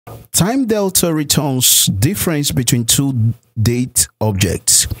Time delta returns difference between two date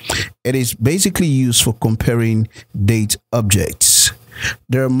objects. It is basically used for comparing date objects.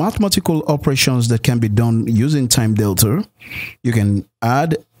 There are mathematical operations that can be done using time delta. You can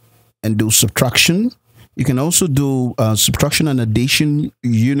add and do subtraction. You can also do subtraction and addition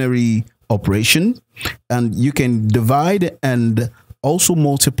unary operation, and you can divide and also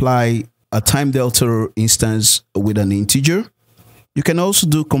multiply a time delta instance with an integer. You can also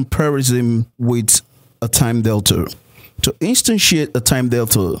do comparison with a time delta. To instantiate a time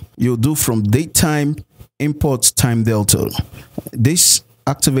delta, you'll do from DateTime import time delta. This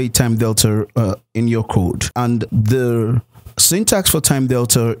activate time delta in your code, and the syntax for time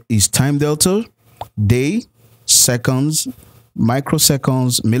delta is time delta, day, seconds,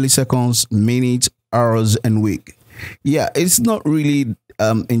 microseconds, milliseconds, minutes, hours, and week. Yeah, it's not really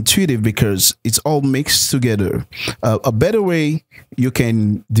intuitive because it's all mixed together. A better way you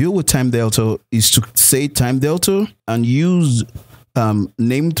can deal with time delta is to say time delta and use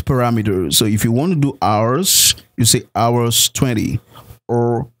named parameters. So if you want to do hours, you say hours 20,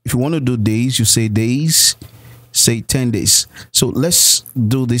 or if you want to do days, you say days, say 10 days. So let's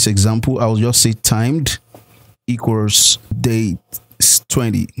do this example. I'll just say timed equals date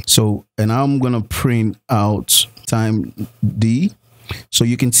 20. So, and I'm going to print out time D. So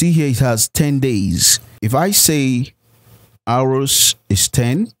you can see here it has 10 days. If I say hours is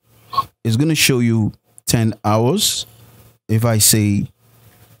 10, it's going to show you 10 hours. If I say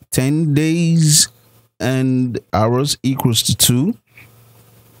 10 days and hours equals to 2,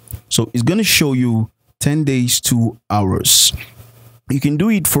 so it's going to show you 10 days, 2 hours. You can do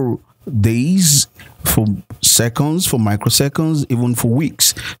it for days, for seconds, for microseconds, even for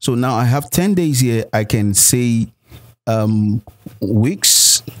weeks. So now I have 10 days here. I can say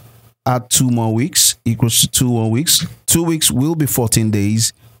weeks, add 2 more weeks equals to 2 more weeks. 2 weeks will be 14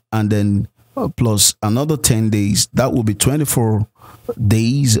 days, and then plus another 10 days, that will be 24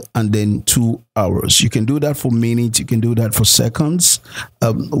 days, and then 2 hours. You can do that for minutes, you can do that for seconds,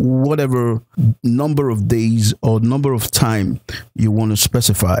 whatever number of days or number of time you want to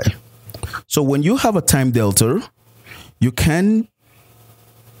specify. So when you have a time delta, you can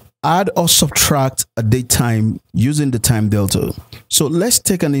add or subtract a date time using the time delta. So let's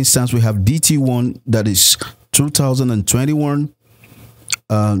take an instance. We have DT1, that is 2021,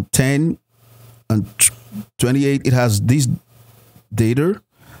 10 and 28. It has this data.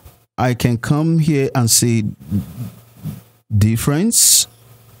 I can come here and say difference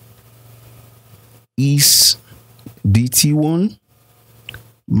is DT1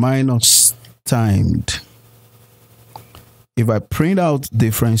 minus timed. If I print out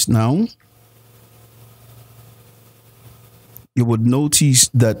difference now, you would notice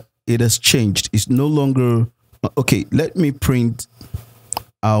that it has changed. It's no longer okay. Let me print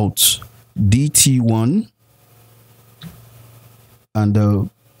out DT1 and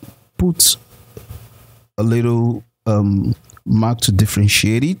put a little mark to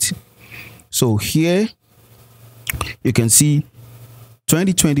differentiate it. So here you can see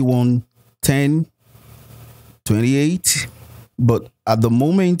 2021, 10, 28, but at the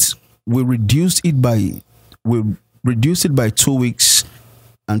moment we reduced it by 2 weeks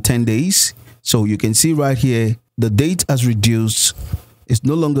and 10 days. So you can see right here the date has reduced. It's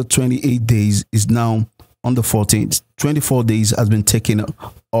no longer 28 days, it's now on the 14th. 24 days has been taken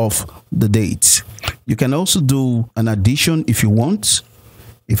off the date. You can also do an addition if you want.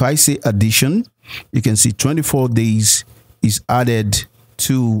 If I say addition, you can see 24 days is added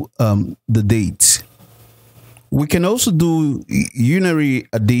to the date. We can also do unary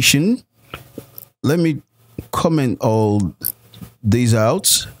addition. Let me comment all these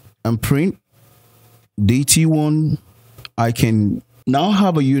out and print DT1. I can now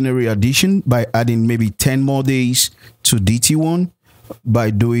have a unary addition by adding maybe 10 more days to DT1 by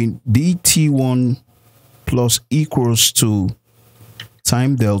doing DT1 plus equals to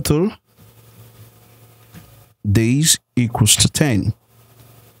time delta days equals to 10.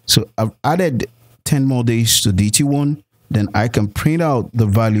 So I've added 10 more days to DT1. Then I can print out the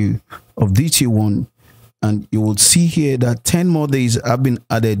value of DT1, and you will see here that 10 more days have been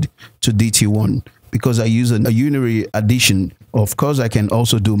added to DT1 because I use a unary addition. Of course, I can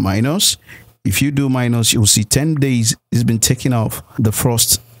also do minus. If you do minus, you'll see 10 days has been taken off the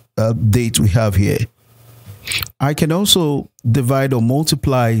first date we have here. I can also divide or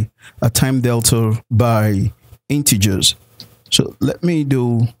multiply a time delta by integers. So let me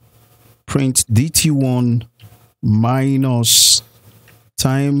do print DT1 minus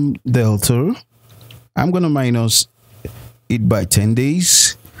time delta. I'm going to minus it by 10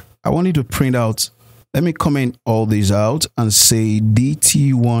 days. I want it to print out Let me comment all these out and say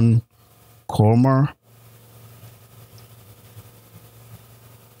DT1 comma.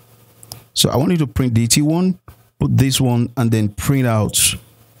 So I want you to print DT1, put this one, and then print out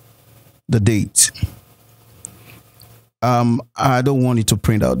the date. I don't want it to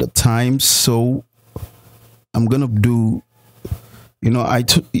print out the time, so I'm gonna do,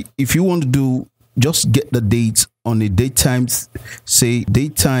 if you want to do, just get the date on the DateTime, say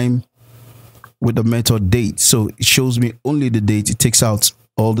DateTime with the method date, so it shows me only the date. It takes out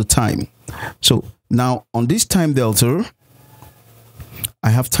all the time. So now on this time delta, I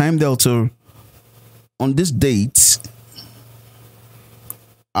have time delta on this date.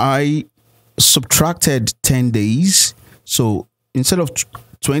 I subtracted 10 days. So instead of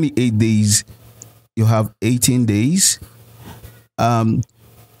 28 days, you have 18 days.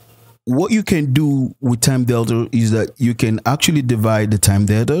 What you can do with time delta is that you can actually divide the time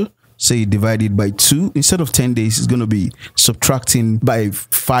delta. Say divide it by 2. Instead of 10 days, it's going to be subtracting by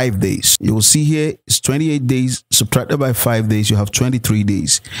 5 days. You will see here it's 28 days subtracted by 5 days. You have 23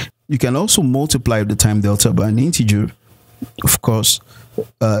 days. You can also multiply the time delta by an integer. Of course,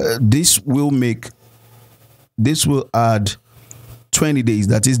 this will add 20 days.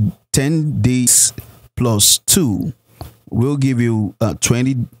 That is 10 days plus 2 will give you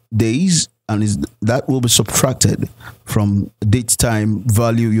 20 days, and that will be subtracted from date time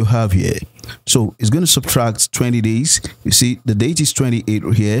value you have here. So it's going to subtract 20 days. You see the date is 28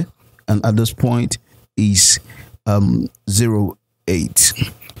 here, and at this point is 08.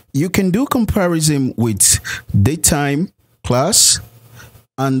 You can do comparison with date time class,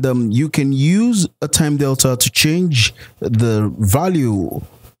 and you can use a time delta to change the value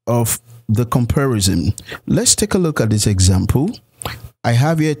of the comparison. Let's take a look at this example. I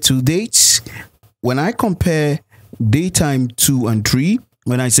have here 2 dates. When I compare DateTime 2 and 3,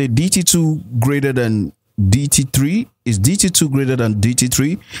 when I say DT2 greater than DT3, is DT2 greater than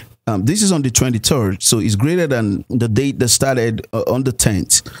DT3? This is on the 23rd, so it's greater than the date that started on the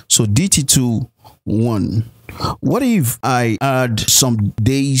 10th. So DT2 1. What if I add some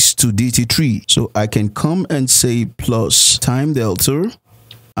days to DT3? So I can come and say plus time delta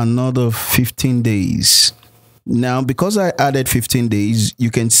another 15 days. Now, because I added 15 days,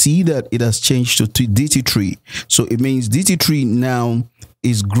 you can see that it has changed to DT3. So it means DT3 now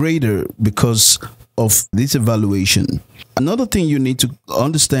is greater because of this evaluation. Another thing you need to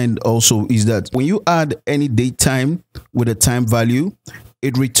understand also is that when you add any date time with a time value,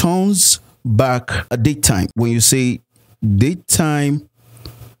 it returns back a date time. When you say date time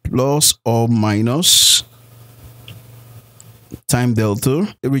plus or minus time delta,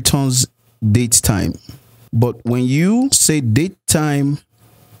 it returns date time. But when you say date time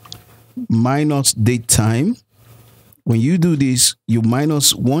minus date time, when you do this, you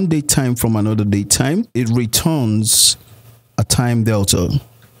minus one date time from another date time, it returns a time delta.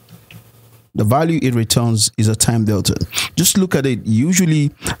 The value it returns is a time delta. Just look at it. Usually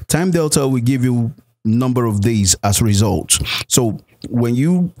time delta will give you number of days as a result. So when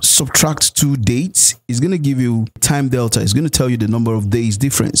you subtract 2 dates, it's going to give you time delta. It's going to tell you the number of days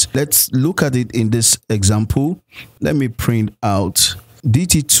difference. Let's look at it in this example. Let me print out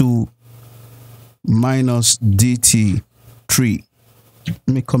DT2 minus DT3. Let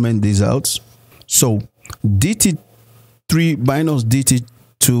me comment this out. So DT3 minus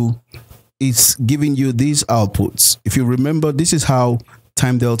DT2 is giving you these outputs. If you remember, this is how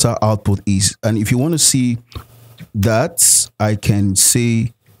time delta output is. And if you want to see that, I can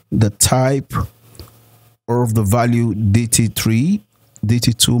say the type of the value DT3,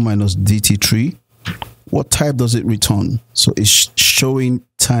 DT2 minus DT3. What type does it return? So it's showing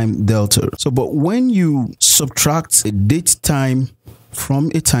time delta. So, but when you subtract a date time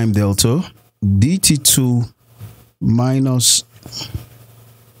from a time delta, DT2 minus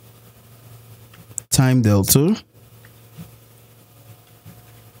time delta,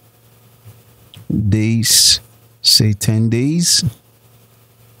 days, say 10 days,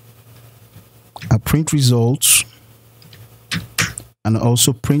 I print results and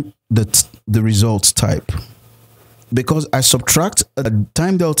also print the results type. Because I subtract a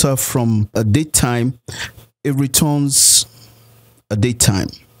time delta from a date time, it returns a date time.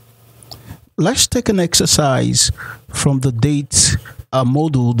 Let's take an exercise from the date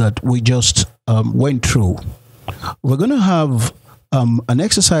module that we just went through. We're going to have an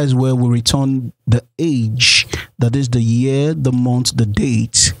exercise where we return the age, that is the year, the month, the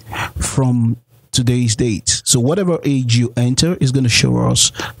date from today's date. So whatever age you enter is going to show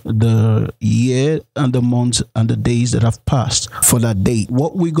us the year and the month and the days that have passed for that date.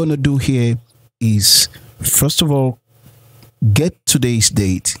 What we're going to do here is, first of all, get today's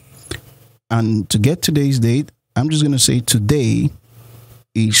date And to get today's date, I'm just going to say today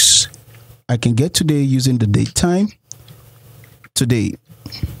is, I can get today using the date time. Today.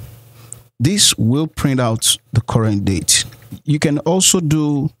 This will print out the current date. You can also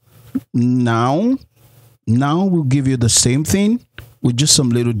do now. Now will give you the same thing with just some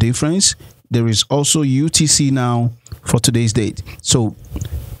little difference. There is also UTC now for today's date. So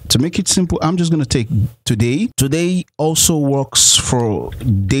to make it simple, I'm just going to take today. Today also works for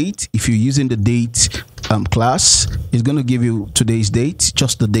date. If you're using the date class, it's going to give you today's date,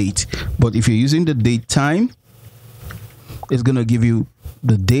 just the date. But if you're using the date time, it's going to give you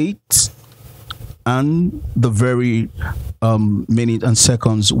the date and the very minute and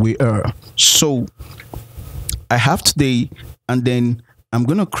seconds we are. So I have today, and then I'm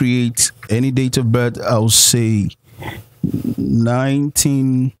going to create any date of birth. I'll say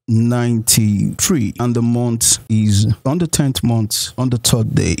 1993, and the month is on the 10th month, on the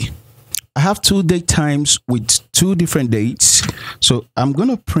 3rd day. I have 2 date times with 2 different dates. So I'm going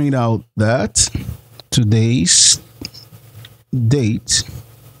to print out that today's date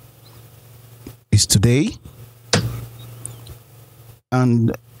is today,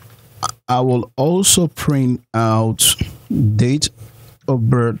 and I will also print out date of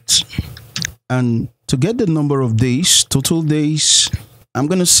birth. And to get the number of days, total days, I'm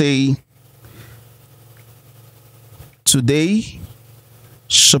going to say today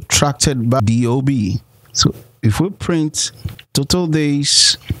subtracted by DOB. So if we print total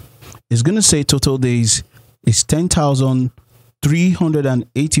days, it's going to say total days is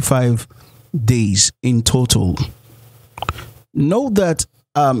 10,385 days in total. Note that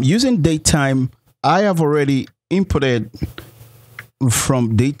using DateTime, I have already imported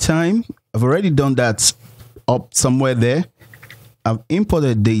from DateTime. I've already done that up somewhere there. I've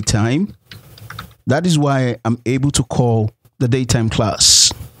imported DateTime. That is why I'm able to call the DateTime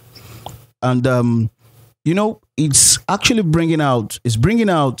class. And you know, it's actually bringing out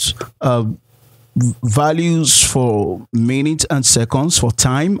values for minutes and seconds for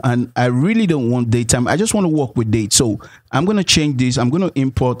time, and I really don't want date time. I just want to work with date. So I'm going to change this. I'm going to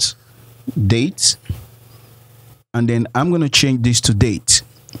import date, and then I'm going to change this to date.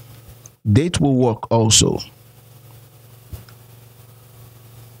 Date will work also.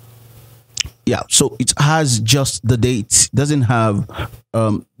 Yeah, so it has just the date, doesn't have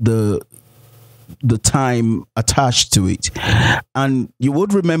the time attached to it. And you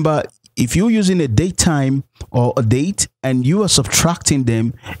would remember, if you're using a date time or a date and you are subtracting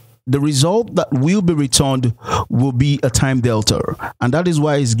them, the result that will be returned will be a time delta. And that is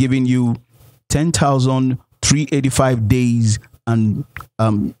why it's giving you 10,385 days and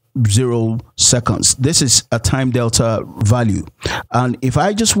 0 seconds. This is a time delta value. And if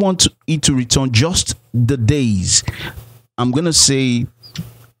I just want it to return just the days, I'm going to say,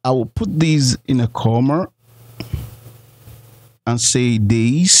 I will put these in a comma and say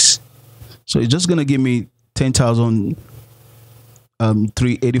days. So it's just going to give me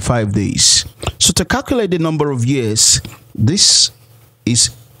 10,385 days. So to calculate the number of years, this is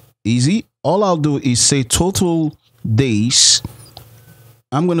easy. All I'll do is say total days.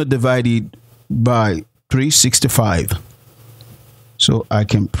 I'm going to divide it by 365. So I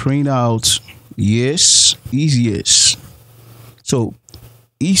can print out years, is years. So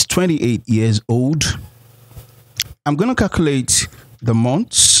he's 28 years old. I'm going to calculate the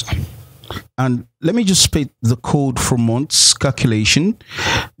months. And let me just spit the code for months calculation.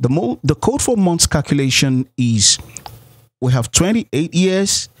 The code for months calculation is, we have 28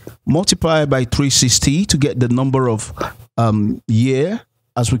 years multiplied by 360 to get the number of year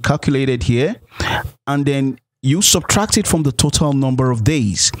as we calculated here. And then you subtract it from the total number of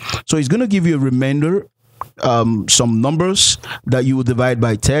days. So it's going to give you a remainder, some numbers that you will divide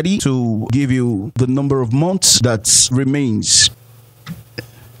by 30 to give you the number of months that remains.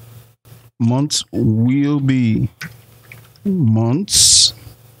 Months will be months.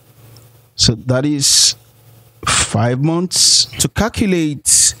 So that is 5 months. To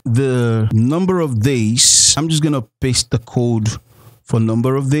calculate the number of days, I'm just going to paste the code for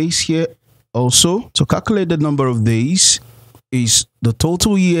number of days here also. To calculate the number of days is the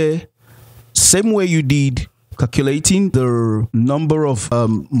total year, same way you did calculating the number of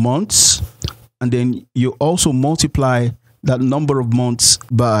months, and then you also multiply that number of months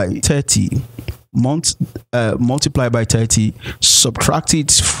by 30. Months multiplied by 30, subtract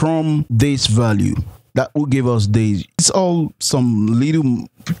it from this value. That will give us days. It's all some little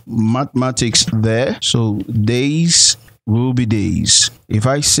mathematics there. So days will be days. If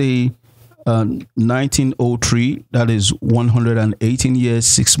I say 1903, that is 118 years,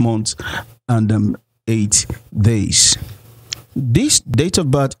 6 months, and 8 days. this date of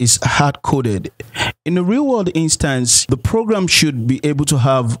birth is hard coded. In a real world instance, the program should be able to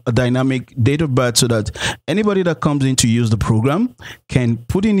have a dynamic date of birth so that anybody that comes in to use the program can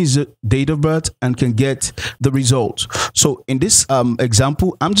put in his date of birth and can get the result. So in this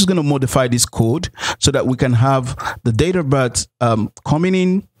example, I'm just going to modify this code so that we can have the date of birth coming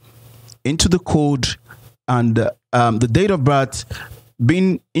in into the code and the date of birth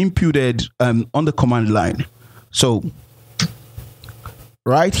being imputed on the command line. So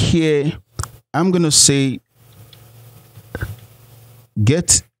right here, I'm going to say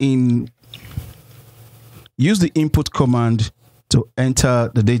get in, use the input command to enter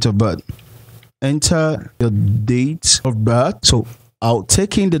the date of birth. Enter the date of birth. So I'll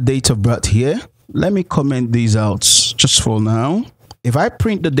take in the date of birth here. Let me comment these out just for now. If I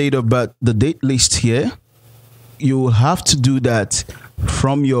print the date of birth, the date list here, you will have to do that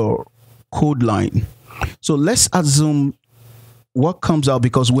from your code line. So let's assume what comes out,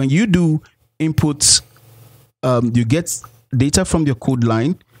 because when you do inputs, you get data from your code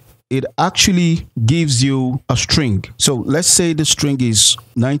line, it actually gives you a string. So let's say the string is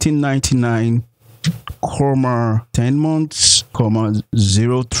 1999, 10 months,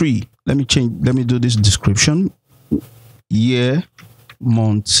 03. Let me do this description. Year,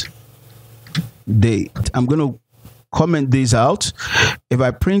 month, date. I'm going to comment these out. If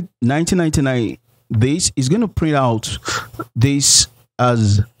I print 1999, this is going to print out this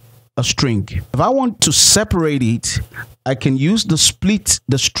as a string. If I want to separate it, I can use the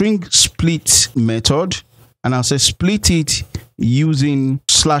string split method, and I'll say split it using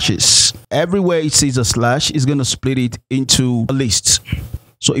slashes. Everywhere it sees a slash, it's going to split it into a list.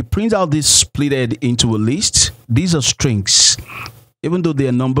 So it prints out this splitted into a list. These are strings, even though they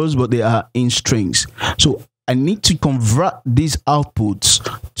are numbers, but they are in strings. So I need to convert these outputs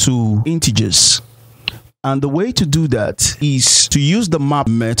to integers. And the way to do that is to use the map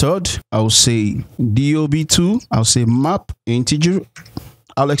method. I'll say DOB2, I'll say map integer.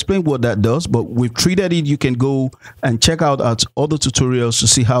 I'll explain what that does, but we've treated it. You can go and check out our other tutorials to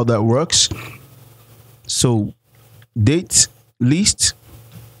see how that works. So date list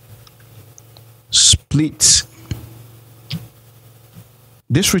split.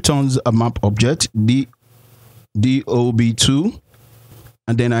 This returns a map object, DOB2,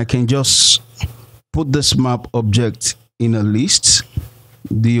 and then I can just put this map object in a list,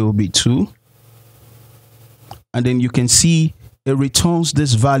 DOB2, and then you can see it returns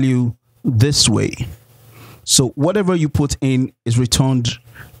this value this way. So whatever you put in is returned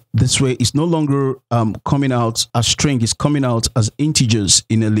this way. It's no longer coming out as string, it's coming out as integers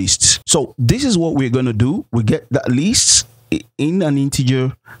in a list. So this is what we're going to do. We get that list in an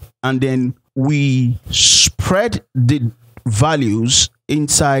integer, and then we spread the values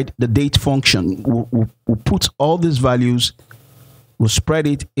inside the date function. We'll put all these values, we'll spread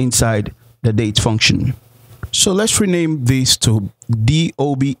it inside the date function. So let's rename this to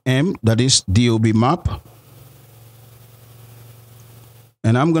DOBM, that is DOB map.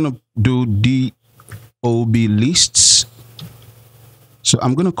 And I'm going to do DOB lists. So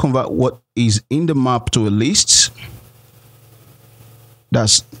I'm going to convert what is in the map to a list.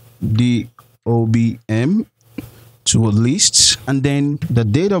 That's DOBM to a list, and then the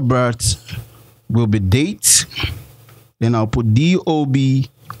date of birth will be date. Then I'll put DOB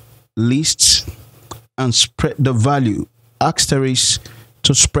list and spread the value asterisk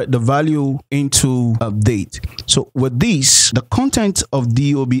to spread the value into a date. So with this, the content of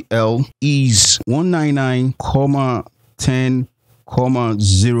DOBL is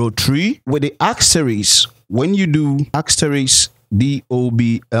 199,10,03 with the asterisk. When you do asterisk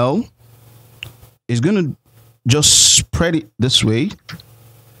DOBL, it's going to just spread it this way.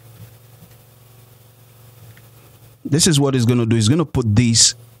 This is what it's going to do. It's going to put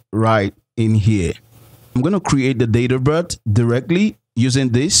this right in here. I'm going to create the date of birth directly using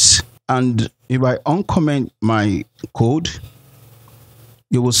this. And if I uncomment my code,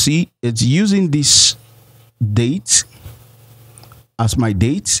 you will see it's using this date as my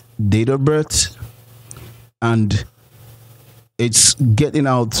date of birth, and it's getting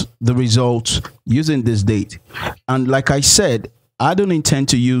out the result using this date. And like I said, I don't intend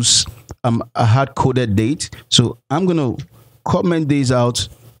to use a hard-coded date, so I'm going to comment these out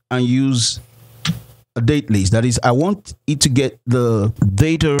and use a date list. That is, I want it to get the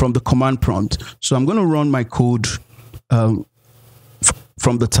data from the command prompt. So I'm going to run my code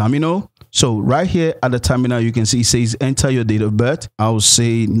from the terminal. So right here at the terminal, you can see it says enter your date of birth. I'll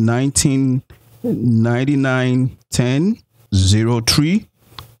say 1999-10-03,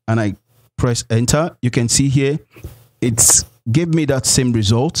 and I press enter. You can see here it's gave me that same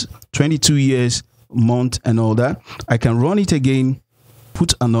result, 22 years month and all that. I can run it again,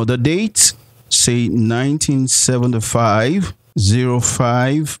 put another date, say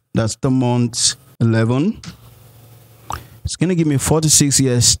 1975-05, that's the month 11. It's going to give me 46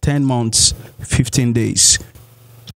 years, 10 months, 15 days.